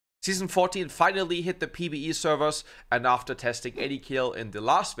Season 14 finally hit the PvE servers, and after testing AD Kayle in the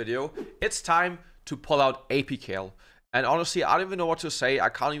last video, it's time to pull out AP Kayle. And honestly, I don't even know what to say. I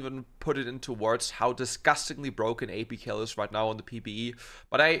can't even put it into words how disgustingly broken AP Kayle is right now on the PvE.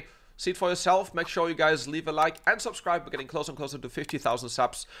 But hey, see it for yourself. Make sure you guys leave a like and subscribe. We're getting closer and closer to 50,000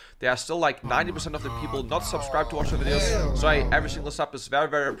 subs. There are still like 90% of the people not subscribed to watch the videos. So hey, every single sub is very,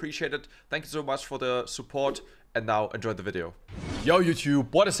 very appreciated. Thank you so much for the support. And now enjoy the video. Yo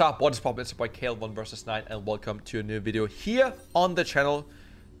YouTube, what is up? What is poppin'? It's your boy Kayle 1 vs 9 and welcome to a new video here on the channel.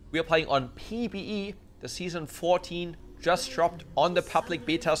 We are playing on PvE. The season 14 just dropped on the public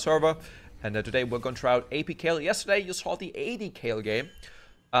beta server. And today we're going to try out AP Kayle. Yesterday you saw the AD Kayle game.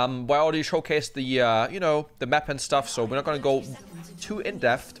 Where I already showcased the, you know, the map and stuff. So we're not going to go too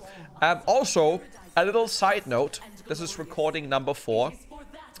in-depth. Also, a little side note. This is recording number 4.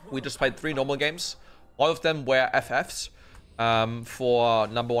 We just played 3 normal games. All of them were FFs for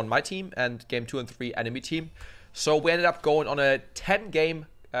number 1 my team and game 2 and 3 enemy team. So we ended up going on a 10 game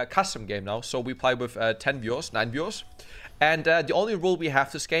custom game now. So we play with 9 viewers. And the only rule we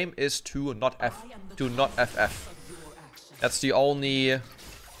have this game is to not FF. That's the only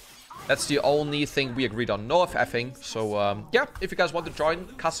thing we agreed on. No FFing. So yeah, if you guys want to join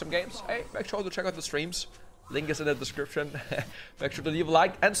custom games, hey, make sure to check out the streams. Link is in the description. Make sure to leave a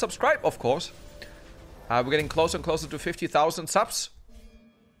like and subscribe, of course. We're getting closer and closer to 50,000 subs.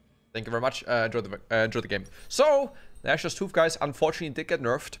 Thank you very much. Enjoy the game. So, the Ashes Tooth guys unfortunately did get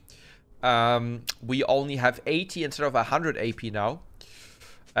nerfed. We only have 80 instead of 100 AP now.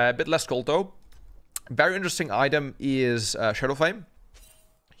 A bit less gold though. Very interesting item is Shadow Flame.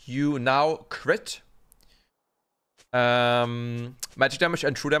 You now crit magic damage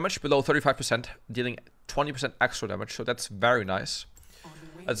and true damage below 35%, dealing 20% extra damage. So that's very nice.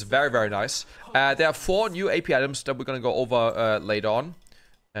 That's very, very nice. There are 4 new AP items that we're going to go over later on.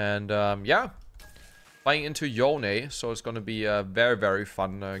 And yeah, playing into Yone. So it's going to be a very, very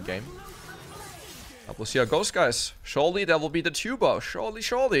fun game. We'll see how it goes, guys. Surely there will be the tuber. Surely,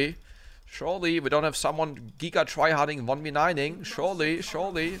 surely. Surely we don't have someone giga tryharding 1v9ing. Surely,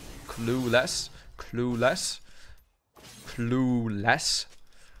 surely. Clueless. Clueless. Clueless.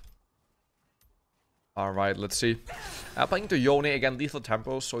 Alright, let's see. Playing to Yone again, lethal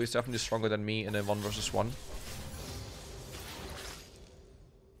tempo, so he's definitely stronger than me in a 1 vs 1.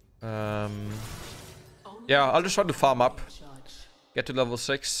 Yeah, I'll just try to farm up. Get to level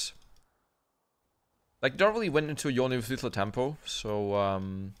 6. Like, you don't really win into Yone with lethal tempo, so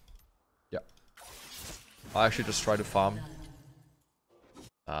yeah. I'll actually just try to farm.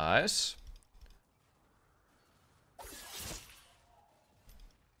 Nice.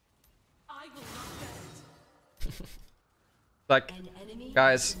 Like,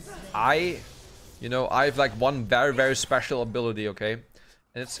 guys, you know, I have like one very, very special ability, okay?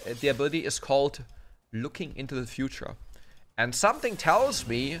 And the ability is called looking into the future. And something tells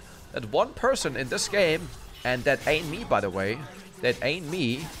me that one person in this game, and that ain't me, by the way, that ain't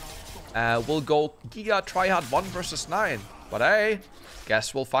me, will go giga tryhard 1 vs 9. But hey,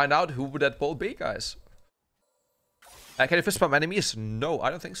 guess we'll find out who that will be, guys. Can you fist bump enemies? No, I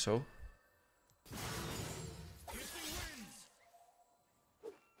don't think so.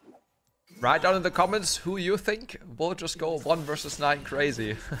 Write down in the comments who you think will just go 1 vs 9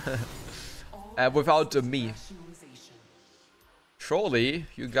 crazy. Without me. Surely,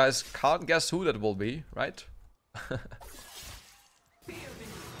 you guys can't guess who that will be, right?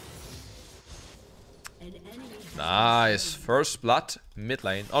 Nice. First blood, mid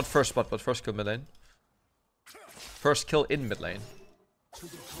lane. Not first blood, but first kill mid lane. First kill in mid lane.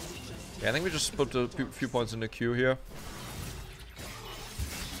 Yeah, I think we just put a few points in the queue here.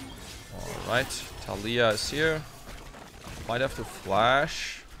 Alright, Talia is here. Might have to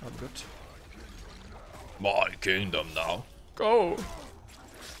flash. Not good. My kingdom now. Go!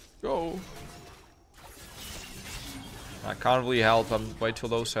 Go! I can't really help. I'm way too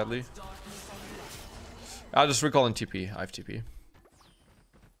low, sadly. I'll just recall in TP. I have TP.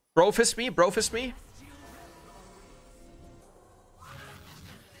 Bro fist me? Bro fist me?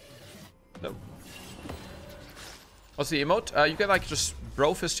 No. What's the emote? You can like just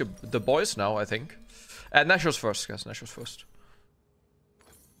bro fist the boys now, I think. Nasher's first, guys. Nasher's first.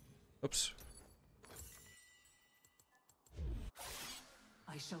 Oops.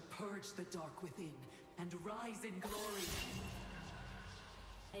 I shall purge the dark within and rise in glory.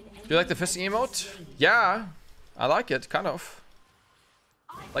 Do you like the fisting emote? Yeah, I like it, kind of.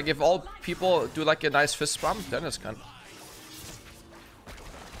 Like if all people do like a nice fist bump, then it's kind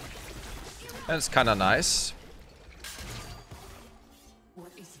of nice.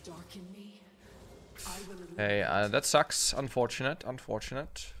 Hey, that sucks. Unfortunate.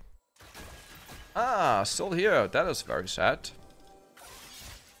 Unfortunate. Ah, still here. That is very sad.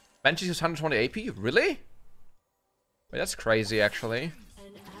 Banshee's is 120 AP? Really? Wait, that's crazy, actually.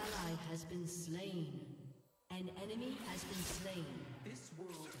 An ally has been slain. An enemy has been slain. This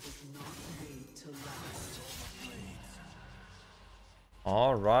world was not made to last.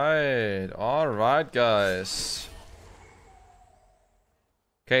 Alright, guys.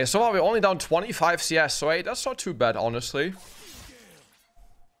 Okay, so far we're only down 25 CS, so hey, that's not too bad, honestly.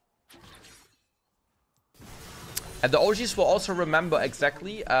 And the OGs will also remember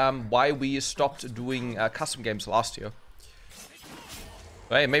exactly why we stopped doing custom games last year.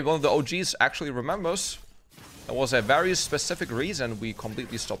 Hey, maybe one of the OGs actually remembers. There was a very specific reason we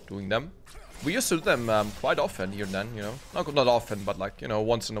completely stopped doing them. We used to do them quite often here and then, you know. Not often, but like, you know,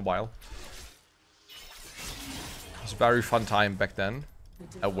 once in a while. It was a very fun time back then.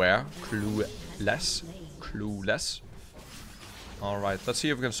 Aware. Clueless. Clueless. Alright, let's see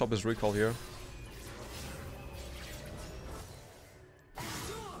if we can stop his recall here.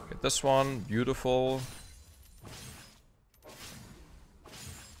 Get this one. Beautiful.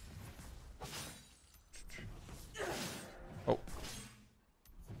 Oh.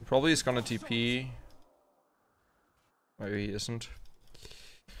 Probably is gonna TP. Maybe he isn't.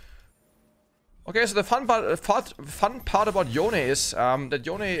 Okay, so the fun part about Yone is that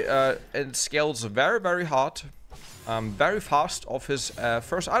Yone scales very hard, very fast off his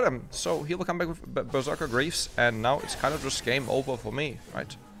first item. So he will come back with Berserker Greaves, and now it's kind of just game over for me,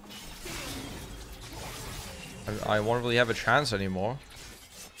 right? I won't really have a chance anymore.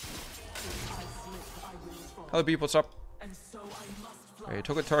 Hello, Beep, what's up? Okay, he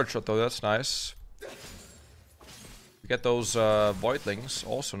took a turret shot though, that's nice. We get those Voidlings,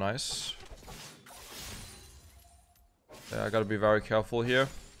 also nice. Yeah, I gotta be very careful here.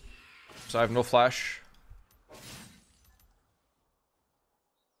 So I have no flash.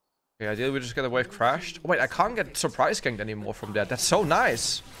 Okay, ideally we just get the wave crashed. Oh, wait, I can't get surprise ganked anymore from that. That's so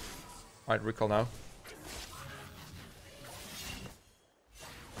nice. Alright, recall now.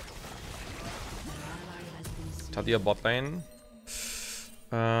 Tadia bot lane.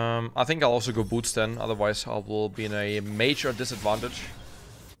 I think I'll also go boots then, otherwise I will be in a major disadvantage.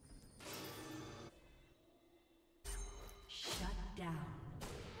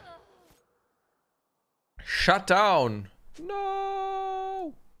 Shut down!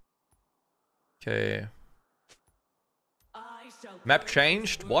 No! Okay. Map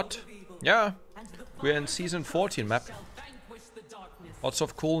changed? What? Yeah. We're in season 14 map. Lots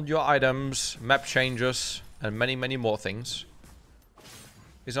of cool new items, map changes, and many more things.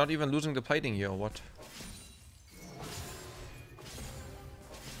 He's not even losing the plating here, or what?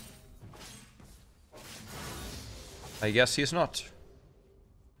 I guess he's not.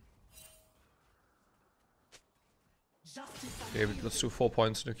 Okay, let's do 4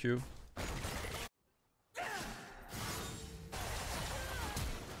 points in the queue.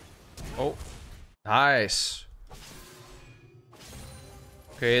 Oh, nice.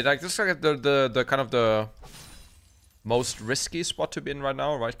 Okay, like this is like the kind of the most risky spot to be in right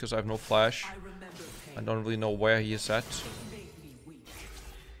now, right? Because I have no flash. I don't really know where he is at.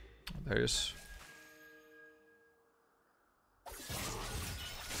 There he is.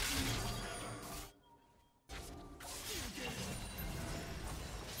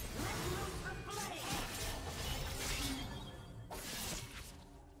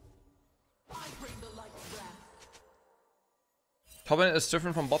 Top lane is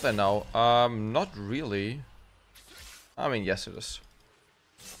different from bot lane now. Not really. I mean, yes it is.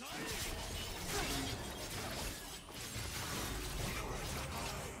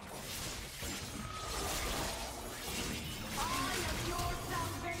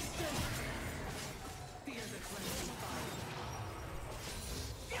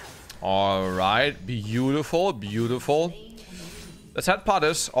 Alright, beautiful, beautiful. The sad part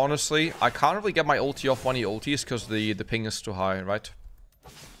is, honestly, I can't really get my ulti off when he ultis because the ping is too high, right?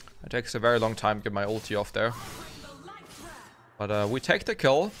 It takes a very long time to get my ulti off there. But we take the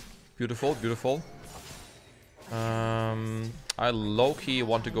kill. Beautiful, beautiful. I low-key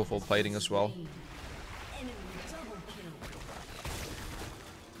want to go for plating as well.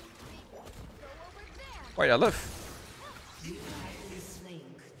 Wait, I live.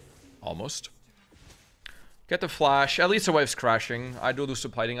 Almost. Get the flash. At least the wave's crashing. I do lose the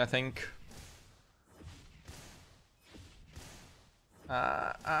plating, I think.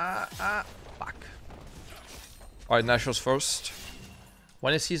 Fuck. Alright, Nationals first.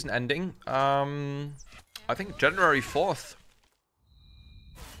 When is season ending? I think January 4th.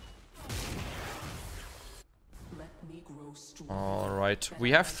 Alright,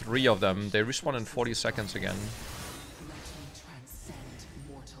 we have 3 of them. They respawn in 40 seconds again.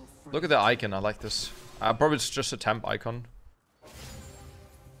 Look at the icon, I like this. Probably it's just a temp icon.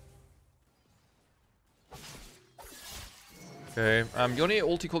 Okay, Yone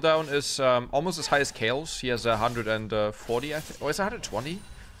ulti cooldown is almost as high as Kayle's. He has 140, I think. Oh, is it 120?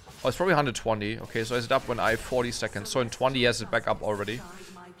 Oh, it's probably 120. Okay, so is it up when I have 40 seconds. So in 20 he has it back up already.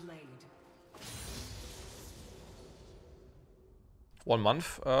 1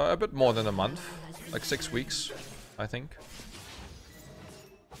 month. A bit more than a month. Like 6 weeks, I think.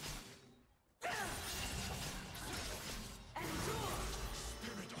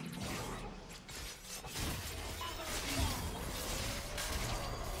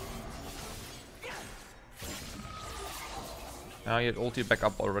 Now you get ulti back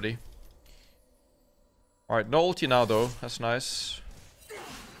up already. Alright, no ulti now though. That's nice.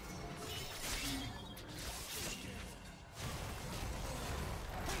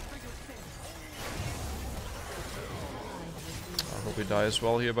 I hope we die as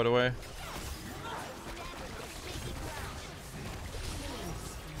well here, by the way.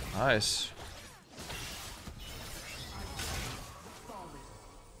 Nice.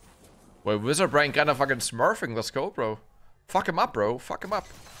 Wait, Wizard Brain kinda fucking smurfing. Let's go, bro. Fuck him up, bro. Fuck him up.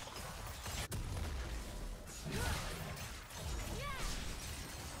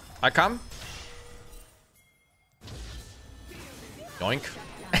 I come. Yoink.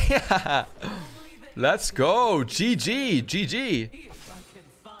 Let's go. GG. GG.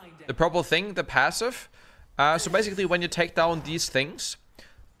 The purple thing, the passive. So basically when you take down these things,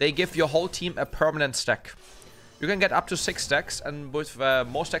 they give your whole team a permanent stack. You can get up to 6 stacks, and with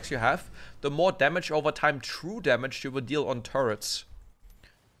more stacks you have, the more damage over time, true damage, you will deal on turrets.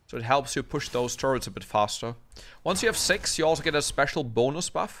 So it helps you push those turrets a bit faster. Once you have 6, you also get a special bonus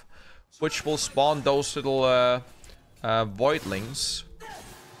buff, which will spawn those little voidlings.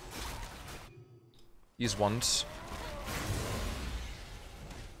 These ones.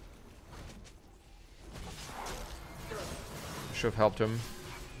 Should have helped him.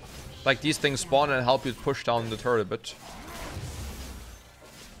 Like, these things spawn and help you push down the turret a bit.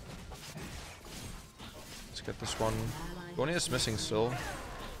 Let's get this one. Yone is missing still.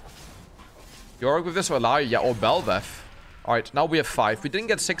 Yorick with this or Lai? Yeah, or Belveth. Alright, now we have 5. We didn't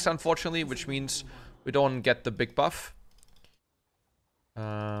get 6, unfortunately, which means we don't get the big buff.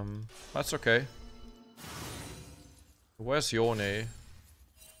 That's okay. Where's Yone?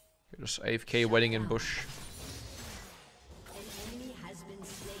 Just AFK waiting in bush.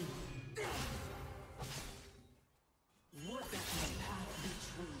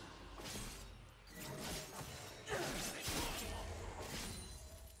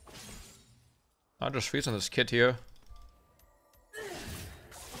 I'll just freeze on this kid here.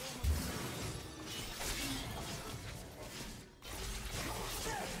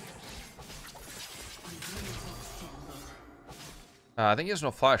 I think he has no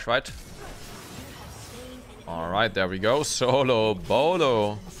flash, right? Alright, there we go. Solo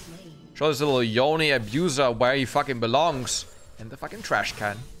Bolo. Show this little Yone abuser where he fucking belongs. In the fucking trash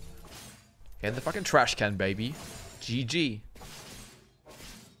can. In the fucking trash can, baby. GG.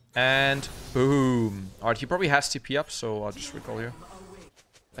 And boom. Alright, he probably has TP up, so I'll just recall here.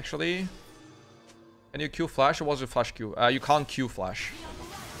 Actually, can you Q flash or was it flash Q? You can't Q flash.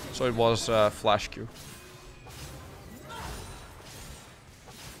 So it was flash Q.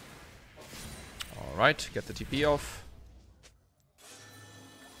 Alright, get the TP off.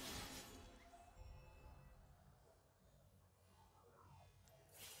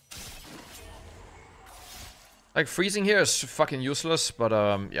 Like, freezing here is fucking useless, but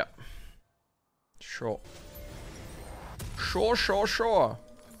yeah. Sure. Sure.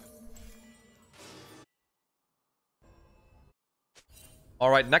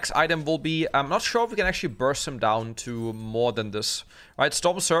 Alright, next item will be... I'm not sure if we can actually burst him down to more than this. Right,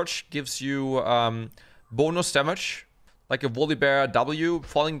 Storm Surge gives you bonus damage. Like a Volibear W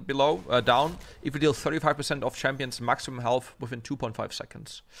falling below, down. If you deal 35% of champions maximum health within 2.5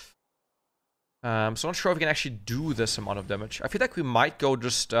 seconds. So I'm not sure if we can actually do this amount of damage. I feel like we might go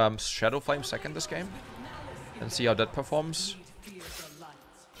just Shadow Flame second this game. And see how that performs.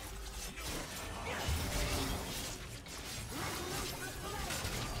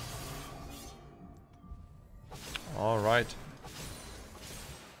 Alright.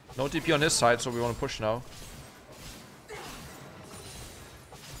 No TP on his side, so we want to push now.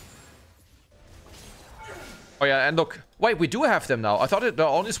 Oh yeah, and look. Wait, we do have them now. I thought it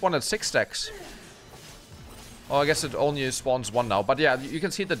only spawned at 6 stacks. Oh, I guess it only spawns 1 now. But yeah, you can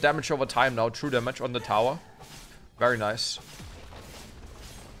see the damage over time now. True damage on the tower. Very nice.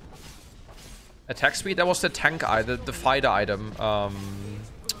 Attack speed, that was the tank item, the fighter item.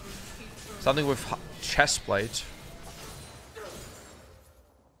 Something with chest plate.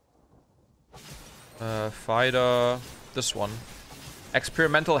 Fighter. This one.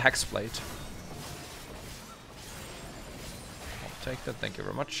 Experimental Hexblade. I'll take that, thank you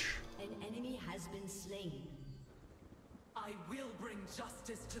very much. An enemy has been slain. I will bring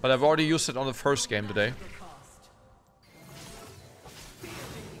justice to But I've already used it on the first game today. the cost.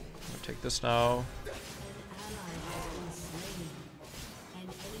 I'll take this now. An ally has been slain. An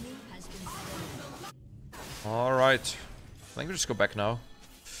enemy has been slain. Alright. I think we just go back now.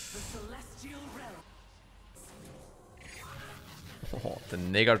 The celestial realm. Oh, the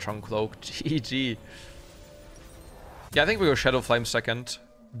Negatron cloak. GG. Yeah, I think we go Shadow Flame second.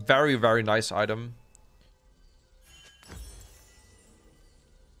 Very, very nice item.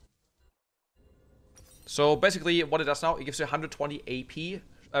 So basically what it does now, it gives you 120 AP.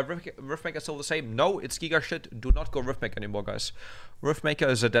 Riftmaker is still the same. No, it's Giga shit. Do not go Riftmaker anymore, guys. Riftmaker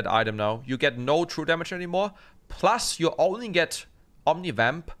is a dead item now. You get no true damage anymore. Plus, you only get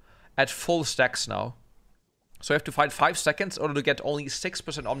Omnivamp at full stacks now. So you have to fight 5 seconds in order to get only 6%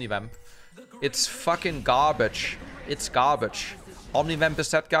 Omnivamp. It's fucking garbage. It's garbage. Omnivamp is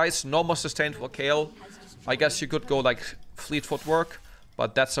dead, guys. No more sustained for Kayle. I guess you could go like Fleet Footwork,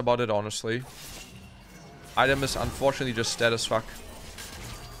 but that's about it, honestly. Item is unfortunately just dead as fuck.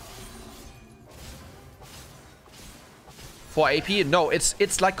 For AP? No,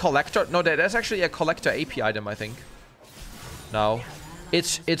 it's like collector. No, that's actually a collector AP item, I think. No.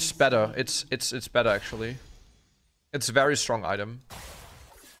 It's better. It's better actually. It's a very strong item.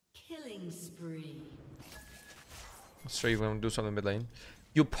 Killing spree. Let's see if we want to do something mid lane.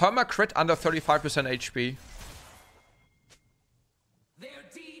 You perma crit under 35% HP. Their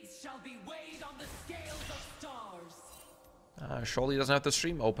deeds shall be weighed on the scales of stars. Surely doesn't have the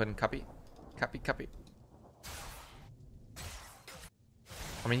stream open. Copy. Copy.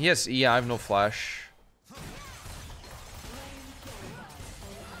 I mean, yes, E, I have no flash.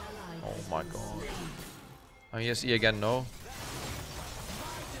 Oh my god. Oh, yes, E again, no.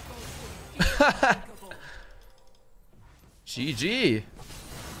 GG.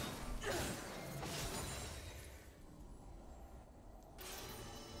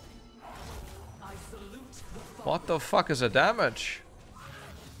 What the fuck is the damage?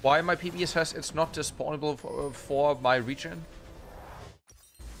 Why my PB says it's not disposable for my region?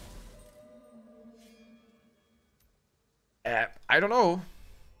 I don't know.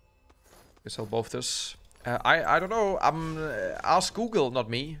 Guess I'll both this. I don't know. Ask Google, not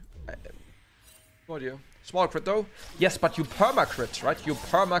me. No idea. Small crit though. Yes, but you perma crit, right? You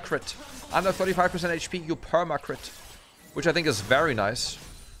perma crit. Under 35% HP, you perma crit, which I think is very nice.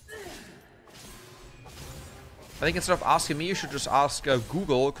 I think instead of asking me, you should just ask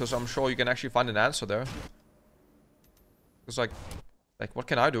Google, because I'm sure you can actually find an answer there. It's like what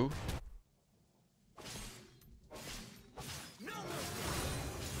can I do?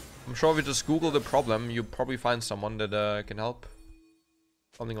 I'm sure if you just Google the problem, you probably find someone that can help.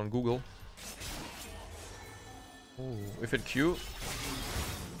 Something on Google. Ooh, if it Q.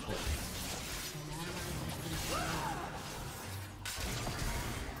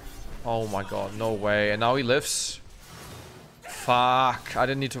 Oh my god, no way. And now he lives. Fuck. I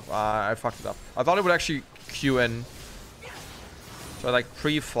didn't need to. I fucked it up. I thought it would actually Q in. So I like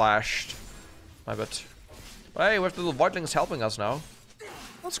pre-flashed. My bad. But hey, we have the little Voidlings helping us now.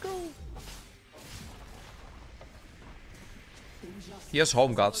 Let's go. He has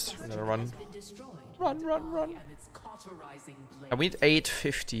home guards. We're gonna run. Run. And we need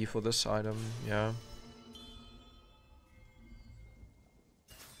 850 for this item. Yeah.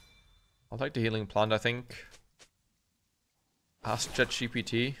 I'll take the healing plant, I think. Ask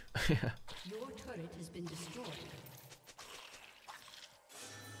ChatGPT. Your turret has been destroyed.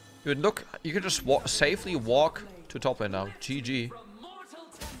 Dude, look, you can just safely walk to top lane now. GG.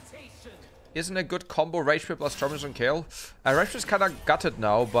 Isn't a good combo Rage Pit plus Terminus and Kayle? Rage Pit is kind of gutted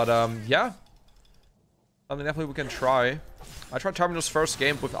now, but yeah. I mean, definitely we can try. I tried Terminus first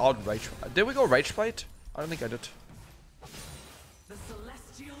game without Rage. Did we go Rage Plate? I don't think I did.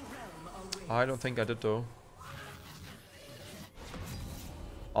 I don't think I did though.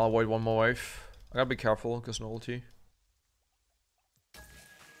 I'll wait one more wave. I gotta be careful, because no ulti.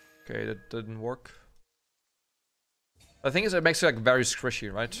 Okay, that didn't work. The thing is, it makes it like very squishy,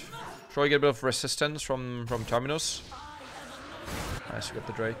 right? Sure, you get a bit of resistance from Terminus. Nice, you get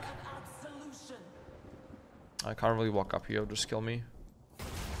the Drake. I can't really walk up here, just kill me.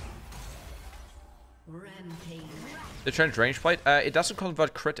 Rampage. They changed range plate. It doesn't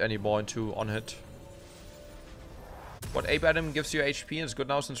convert crit anymore into on hit. What ape item gives you HP and is good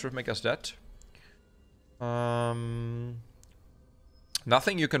now since Riftmaker's dead?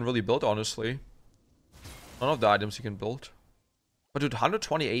 Nothing you can really build, honestly. None of the items you can build. But dude,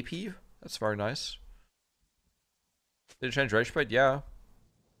 120 AP? That's very nice. Did it change Rage Bait? Yeah.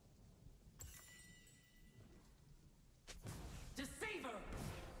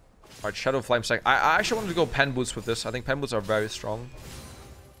 Alright, Shadow Flame Stack. I actually wanted to go Pen Boots with this. I think Pen Boots are very strong.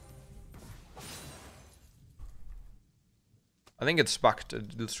 I think it's bugged.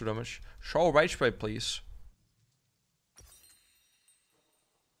 It deals 2 damage. Show Rage Bait, please.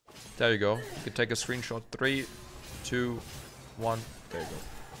 There you go. You can take a screenshot. 3, 2, 1. There you go.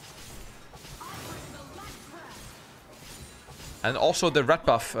 And also the red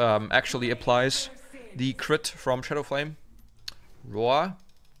buff actually applies the crit from Shadow Flame. Roar.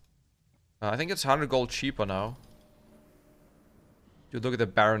 I think it's 100 gold cheaper now. Dude, look at the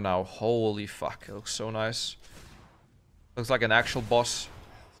Baron now. Holy fuck. It looks so nice. Looks like an actual boss.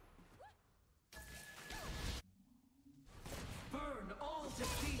 Should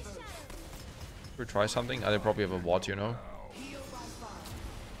we try something? They probably have a ward, you know.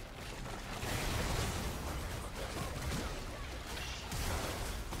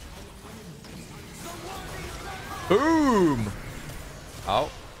 Boom! Ow.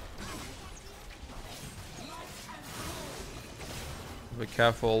 Be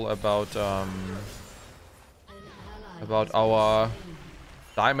careful about our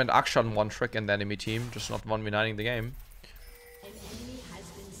Diamond Akshan one trick in the enemy team, just not 1v9ing the game.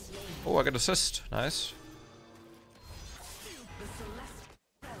 Oh, I got assist. Nice.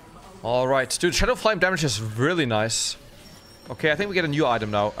 Alright, dude, Shadow Flame damage is really nice. Okay, I think we get a new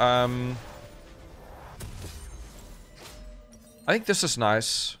item now. I think this is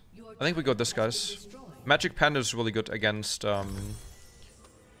nice. I think we got this, guys. Magic Pen is really good against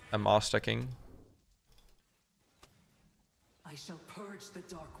MR stacking. I shall purge the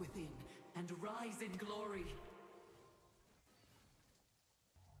dark within and rise in glory.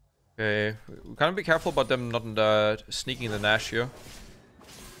 Okay, we gotta be careful about them not sneaking the Nash here.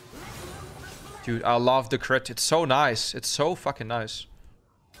 Dude, I love the crit. It's so nice. It's so fucking nice.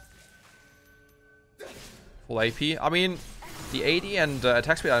 Full AP. I mean, the AD and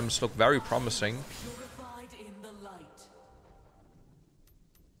attack speed items look very promising.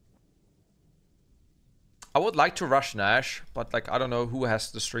 I would like to rush Nash, but like I don't know who has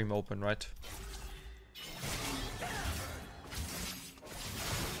the stream open, right?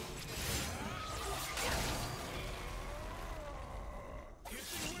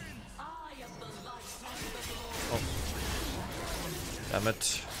 Oh. Damn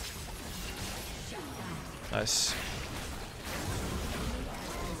it. Nice.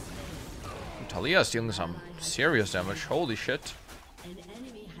 Talia is dealing some serious damage. Holy shit.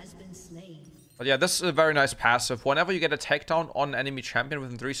 But yeah, this is a very nice passive. Whenever you get a takedown on an enemy champion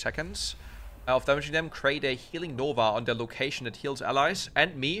within 3 seconds of damaging them, create a healing Nova on their location that heals allies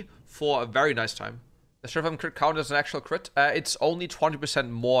and me for a very nice time. The Shrivelm crit count as an actual crit. It's only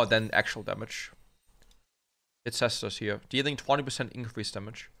 20% more than actual damage. It says this here. Dealing 20% increased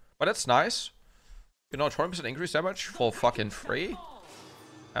damage. But that's nice. You know, 20% increased damage for fucking free?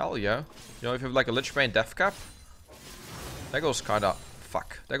 Hell yeah. You know, if you have like a Lich Bane death cap, that goes kinda...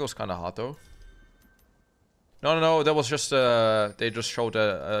 Fuck. That goes kinda hard though. No, that was just, they just showed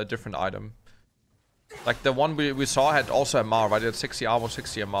a different item. Like, the one we saw had also MR, right? It had 60 armor,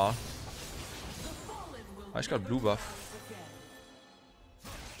 60 MR. I just got blue buff.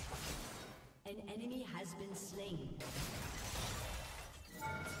 An enemy has been slain.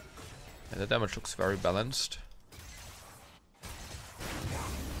 And the damage looks very balanced.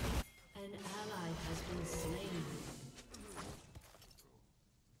 An ally has been slain.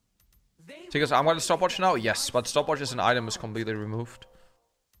 Because I'm going to stopwatch now? Yes, but stopwatch as an item is completely removed.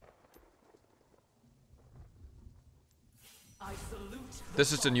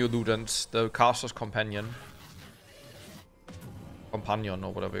 This is the new Ludens, the caster's companion. Companion,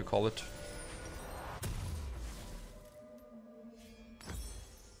 or whatever you call it.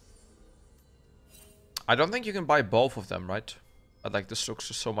 I don't think you can buy both of them, right? But like, this looks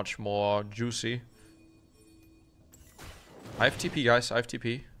just so much more juicy. I have TP, guys, I have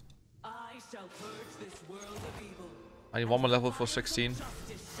TP. I need one more level for 16.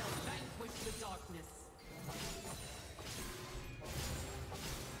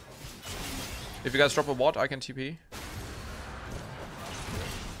 If you guys drop a ward, I can TP.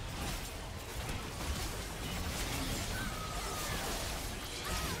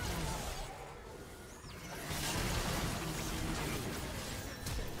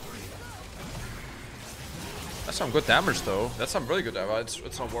 That's some good damage though. That's some really good damage.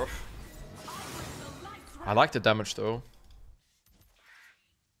 It's not worth. I like the damage though.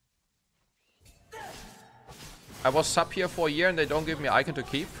 I was sub here for a year and they don't give me icon to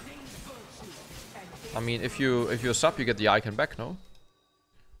keep. I mean, if you sub, you get the icon back, no?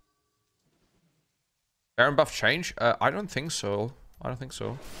 Baron buff change? I don't think so. I don't think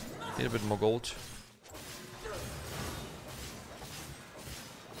so. Need a bit more gold.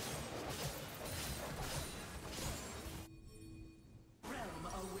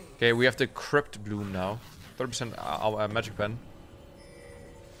 Okay, we have the Crypt Bloom now. 30% our magic pen.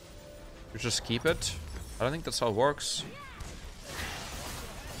 We just keep it. I don't think that's how it works.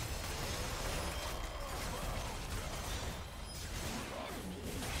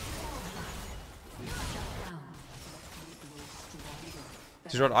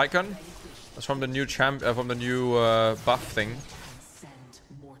 See what icon? That's from the new from the new buff thing.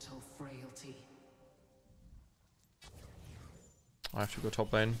 I have to go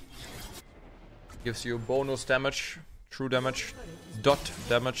top lane. Gives you bonus damage, true damage, dot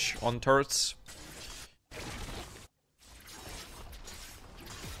damage on turrets.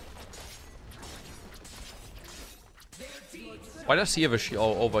 Why does he have a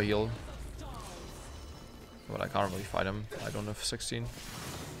overheal? But I can't really fight him. I don't have 16.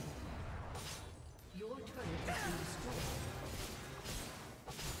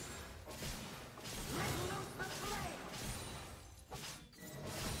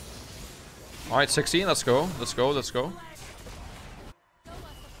 Alright, 16, let's go. Let's go, let's go.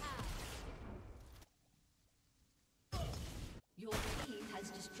 Your team has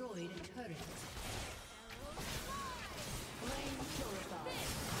destroyed a turret.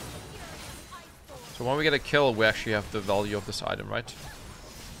 So when we get a kill, we actually have the value of this item, right?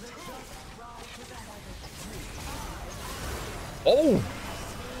 Oh!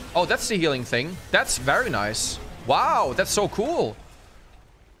 Oh, that's the healing thing. That's very nice. Wow, that's so cool.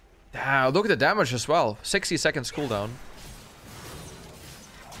 Yeah, look at the damage as well. 60 seconds cooldown.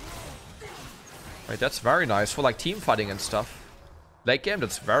 Right, that's very nice for like team fighting and stuff. Late game,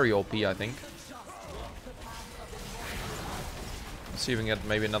 that's very OP, I think. Let's see if we can get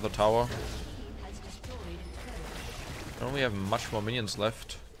maybe another tower. I don't really have much more minions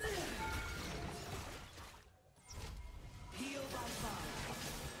left.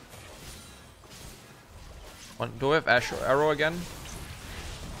 Do we have Ash Arrow again?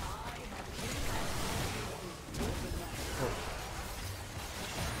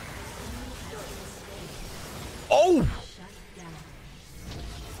 Oh!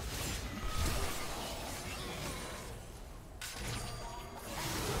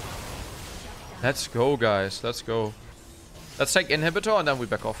 Let's go, guys. Let's go. Let's take inhibitor and then we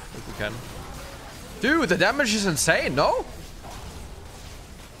back off if we can. Dude, the damage is insane, no?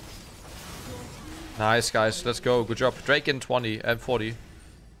 Nice, guys. Let's go. Good job. Drake in 20 and 40.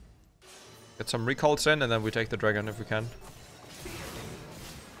 Get some recalls in and then we take the dragon if we can.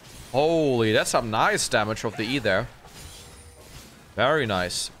 Holy, that's some nice damage of the E there. Very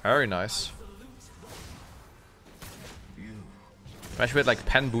nice. Very nice. Actually, we had like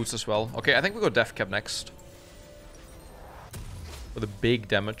pen boots as well. Okay, I think we go death cap next. With a big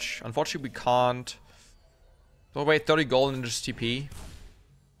damage. Unfortunately, we can't. So wait, 30 gold and just TP.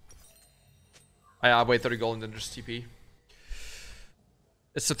 Yeah, wait, 30 gold and then just TP.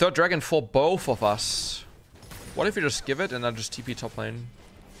 It's the third dragon for both of us. What if we just give it and then just TP top lane?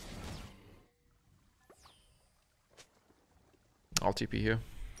 I'll TP here.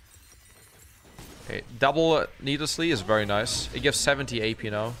 Okay, double needlessly is very nice. It gives 70 AP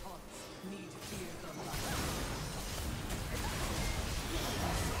now.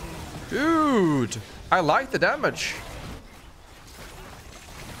 Dude, I like the damage.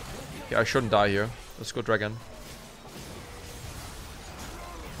 Okay, I shouldn't die here. Let's go dragon.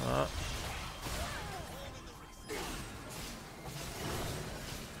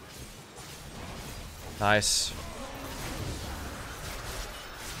 Nice.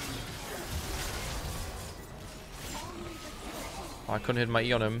 Oh, I couldn't hit my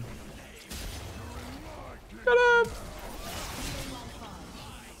E on him. Get him!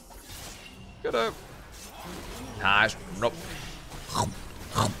 Get him! Nice. Nope.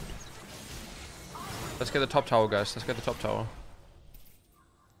 Let's get the top tower, guys. Let's get the top tower.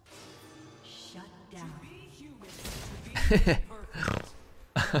 Shut down.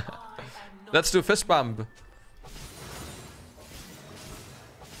 Let's do fist bump.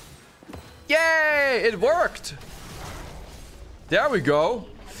 Yay! It worked! There we go.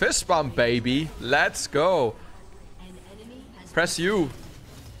 Fist bump, baby. Let's go. An enemy has Press U. An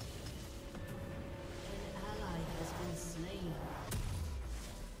ally has been slain.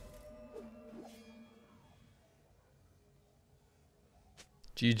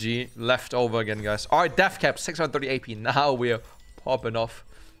 GG. Left over again, guys. Alright, death cap. 630 AP. Now we're popping off.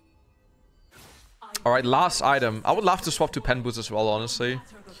 Alright, last item. I would love to swap to pen boots as well, honestly.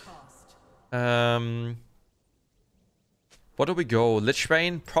 What do we go?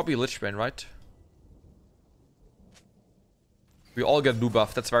 Lichbane? Probably Lichbane, right? We all get blue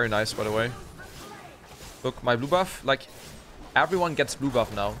buff. That's very nice, by the way. Look, my blue buff. Like, everyone gets blue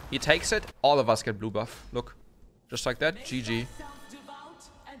buff now. He takes it. All of us get blue buff. Look. Just like that. GG.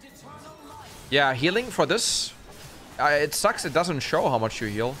 Yeah, healing for this. It sucks it doesn't show how much you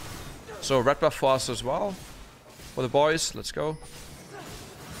heal. So red buff for us as well. For the boys. Let's go.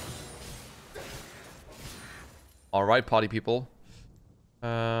 Alright, party people.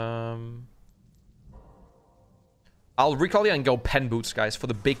 I'll recall you and go pen boots, guys, for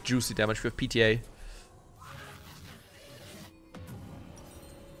the big juicy damage with PTA.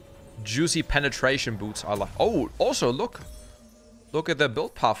 Juicy penetration boots. I like. Oh, also look. Look at the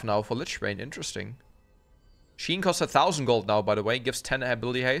build path now for Lich Bane. Interesting. Sheen costs 1,000 gold now, by the way. Gives 10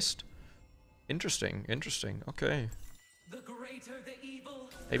 ability haste. Interesting. Interesting. Okay.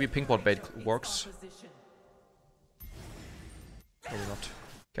 Maybe Pinkbot bait works. Probably not.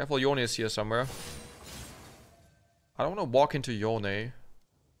 Careful, Yone is here somewhere. I don't want to walk into Yone.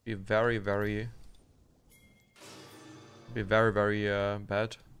 Be very, very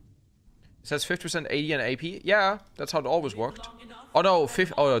bad. It says 50% AD and AP. Yeah, that's how it always worked. Oh no,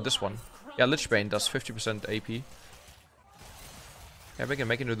 oh no, this one. Yeah, Lich Bane does 50% AP. Yeah, we can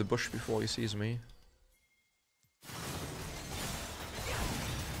make it into the bush before he sees me.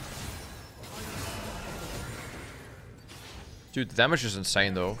 Dude, the damage is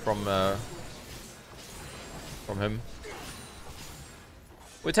insane though from him.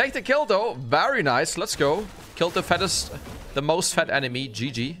 We take the kill though. Very nice. Let's go. Killed the most fat enemy.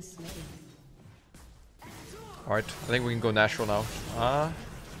 GG. Alright, I think we can go natural now. I'll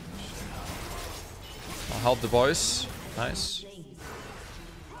help the boys. Nice.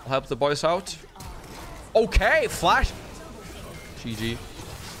 I'll help the boys out. Okay, flash. GG.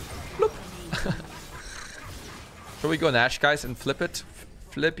 Bloop. Should we go Nash, guys, and flip it?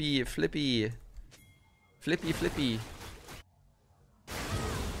 Flippy, flippy. Flippy, flippy.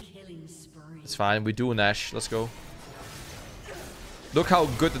 It's fine, we do Nash. Let's go. Look how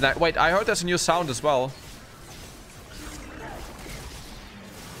good the Nash... Wait, I heard there's a new sound as well.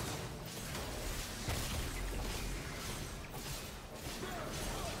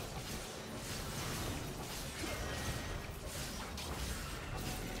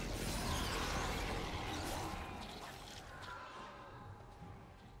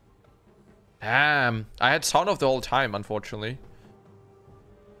 Damn, I had sound off the whole time, unfortunately.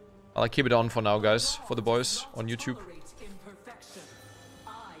 I'll keep it on for now, guys, for the boys on YouTube.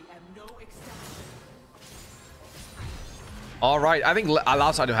 Alright, I think our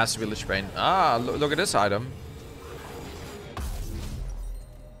last item has to be Lich Bane. Ah, look at this item.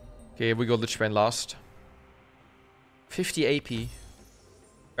 Okay, we go Lich Bane last. 50 AP.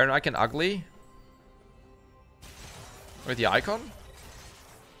 Aaron, I can ugly. With the icon?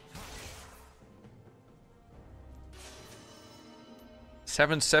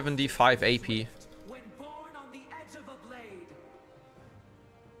 $775 AP.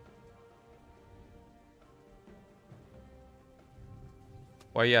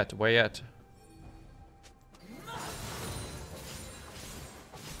 Where yet? Where yet?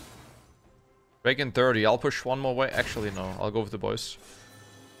 Break in 30. I'll push one more way. Actually, no. I'll go with the boys.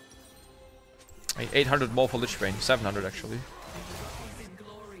 800 more for Lich Bane. 700 actually.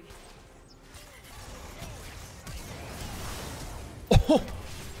 Oh!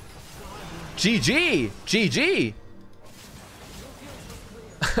 GG! GG!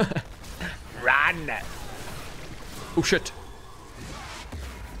 Run! Oh shit.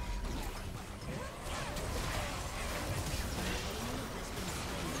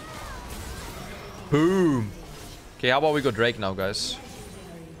 Boom! Okay, how about we go Drake now, guys?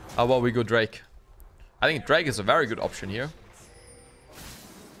 How about we go Drake? I think Drake is a very good option here.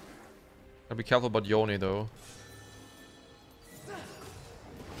 Gotta be careful about Yone though.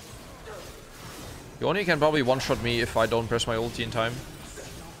 Yone can probably one-shot me if I don't press my ulti in time.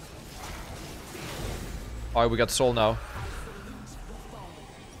 Alright, we got Soul now.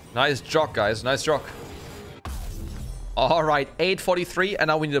 Nice jock, guys. Nice jock. Alright, 843, and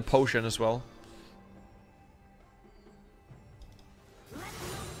now we need a potion as well.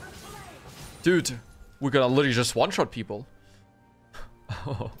 Dude, we're gonna literally just one-shot people.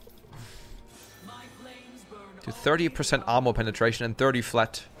 To 30% armor penetration and 30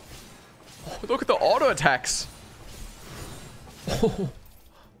 flat. Oh, look at the auto attacks. Oh.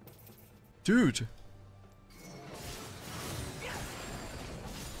 Dude.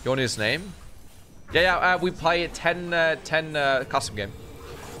 Yone's name? Yeah, we play 10 custom game.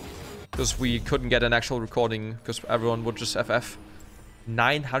 Because we couldn't get an actual recording because everyone would just FF.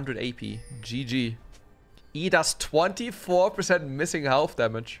 900 AP. GG. E does 24% missing health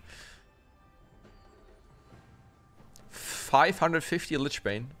damage. 550 Lich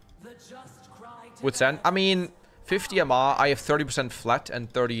Bane. The just cry to With Zen. I mean, 50 MR, I have 30% flat and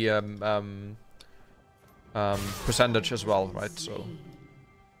 30 percentage as well, right? So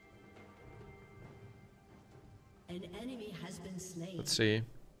An enemy has been slain. let's see.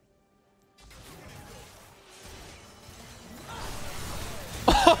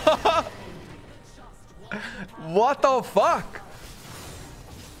 What the fuck?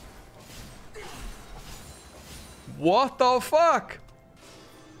 What the fuck?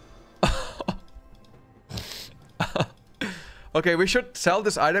 Okay, we should sell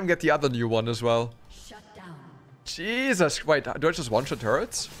this item, get the other new one as well. Shut down. Jesus, wait, do I just one-shot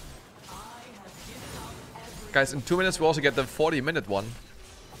turrets? Guys, in 2 minutes we also get the 40-minute one.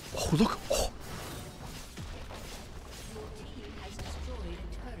 Oh, look! Oh. Your team has destroyed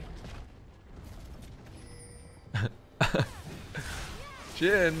a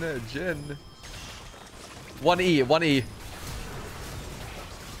turret. Jin. 1E, 1E.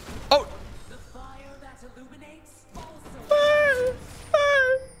 Oh! the fire that illuminates also.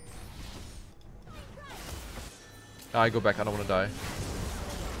 I go back, I don't want to die.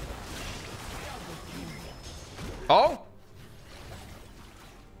 Oh!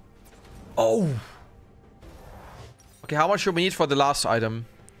 Oh! Okay, how much should we need for the last item?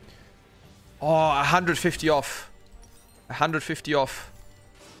 Oh, 150 off. 150 off.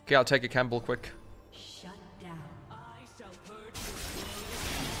 Okay, I'll take a Campbell quick. Shut down. I shall purge the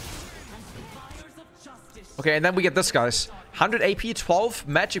fires of justice. Okay, and then we get this, guys. 100 AP, 12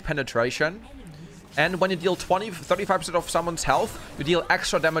 magic penetration. And when you deal 35% of someone's health, you deal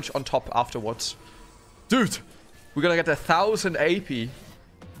extra damage on top afterwards. Dude, we're gonna get 1000 AP.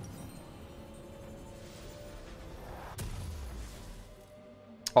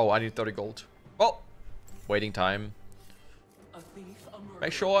 Oh, I need 30 gold. Well, waiting time. A thief, a murderer,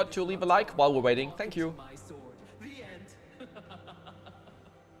 Make sure to leave a like while we're waiting. Thank you. my sword. The end.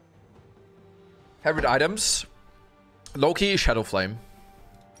 Favorite items. Loki, Shadow Flame.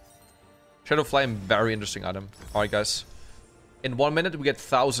 Shadow Flame, very interesting item. Alright, guys. In 1 minute, we get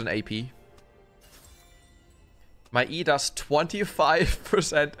 1000 AP. My E does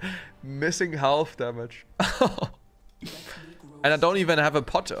 25% missing health damage. And I don't even have a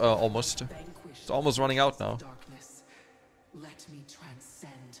pot almost. It's almost running out now. Darkness. Let me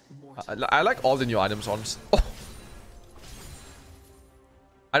transcend mortal. I like all the new items on. Oh.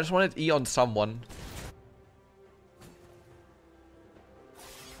 I just wanted E on someone.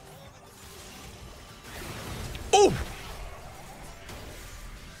 Oh!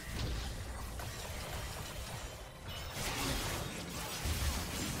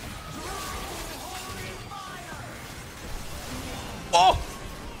 Oh!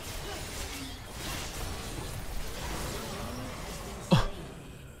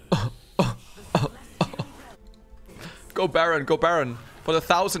 Go Baron, go Baron. For the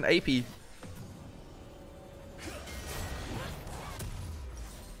 1000 AP.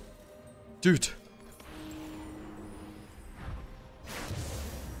 Dude.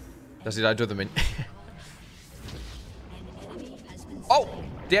 Does he die to the min? Oh!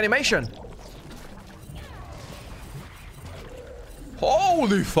 The animation!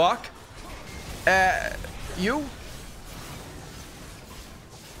 Holy fuck! You?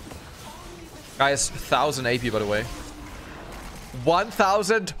 Guys, 1000 AP by the way.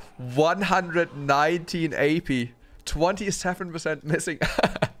 1119 AP. 27% missing.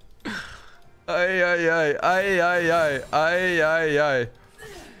 Ay, ay, ay, ay, ay, ay, ay, ay, ay.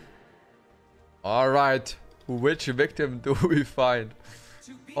 Alright. Which victim do we find?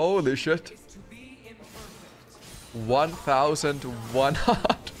 Holy shit.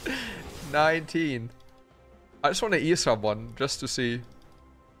 1119. I just want to eat someone just to see.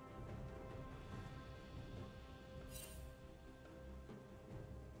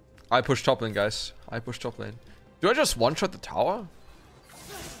 I push top lane, guys. I push top lane. Do I just one-shot the tower?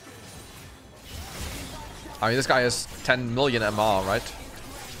 I mean, this guy has 10 million MR, right?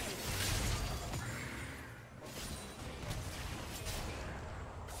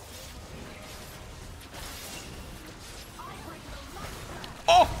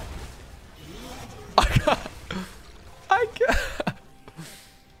 Oh! I can't.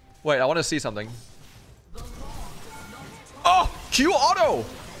 Wait, I want to see something. Oh! Q auto!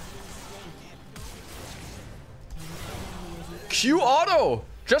 Q auto!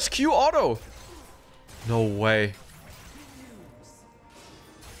 Just Q auto! No way.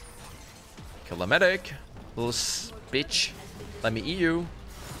 Kill the medic. Little bitch. Let me eat you.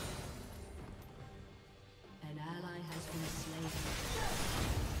 An ally has been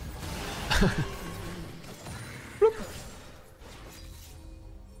slain.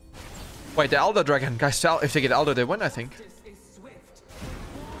 Wait, the Elder Dragon. Guys, if they get Elder, they win, I think. Justice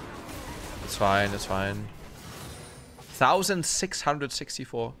It's fine, it's fine.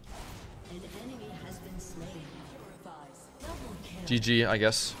 1,664. An enemy has been slain. Double kill. GG, I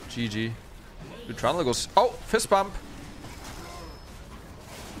guess. GG. Dude, Trundle goes... Oh! Fist bump!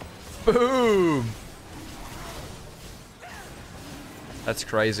 Boom! That's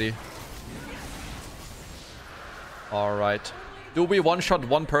crazy. Alright. Do we one-shot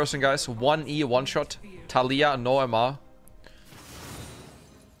one person, guys? 1E, one-shot. Talia, no MR.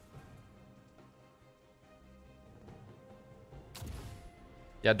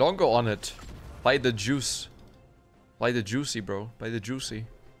 Yeah, don't go on it. Play the juice. Play the juicy, bro. Play the juicy.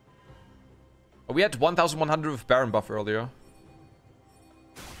 Oh, we had 1,100 with Baron buff earlier.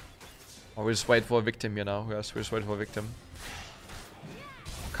 Oh, we just wait for a victim, you know. Yes, we just wait for a victim.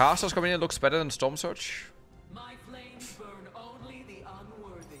 Caster's coming in looks better than Storm Surge. My flames burn only the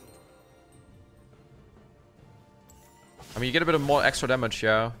unworthy. I mean, you get a bit of more extra damage,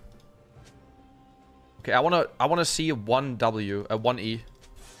 yeah. Okay, I wanna see 1W, 1E.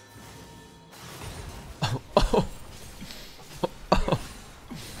 Oh.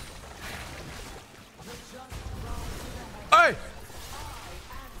 Hey!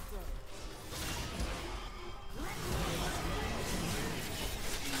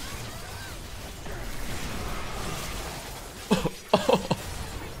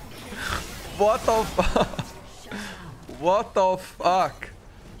 What the fuck? What the fuck?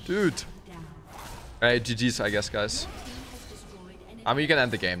 Dude. Hey, GG's, I guess, guys. I mean, you can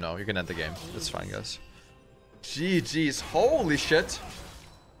end the game now. You can end the game. That's fine, guys. GG's. Holy shit.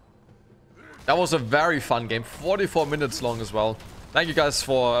 That was a very fun game. 44 minutes long as well. Thank you guys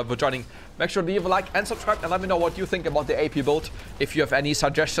for joining. Make sure to leave a like and subscribe and let me know what you think about the AP build. If you have any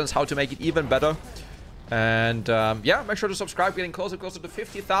suggestions how to make it even better. And yeah, make sure to subscribe. Getting closer to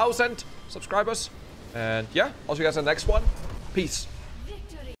 50,000 subscribers. And yeah, I'll see you guys in the next one. Peace.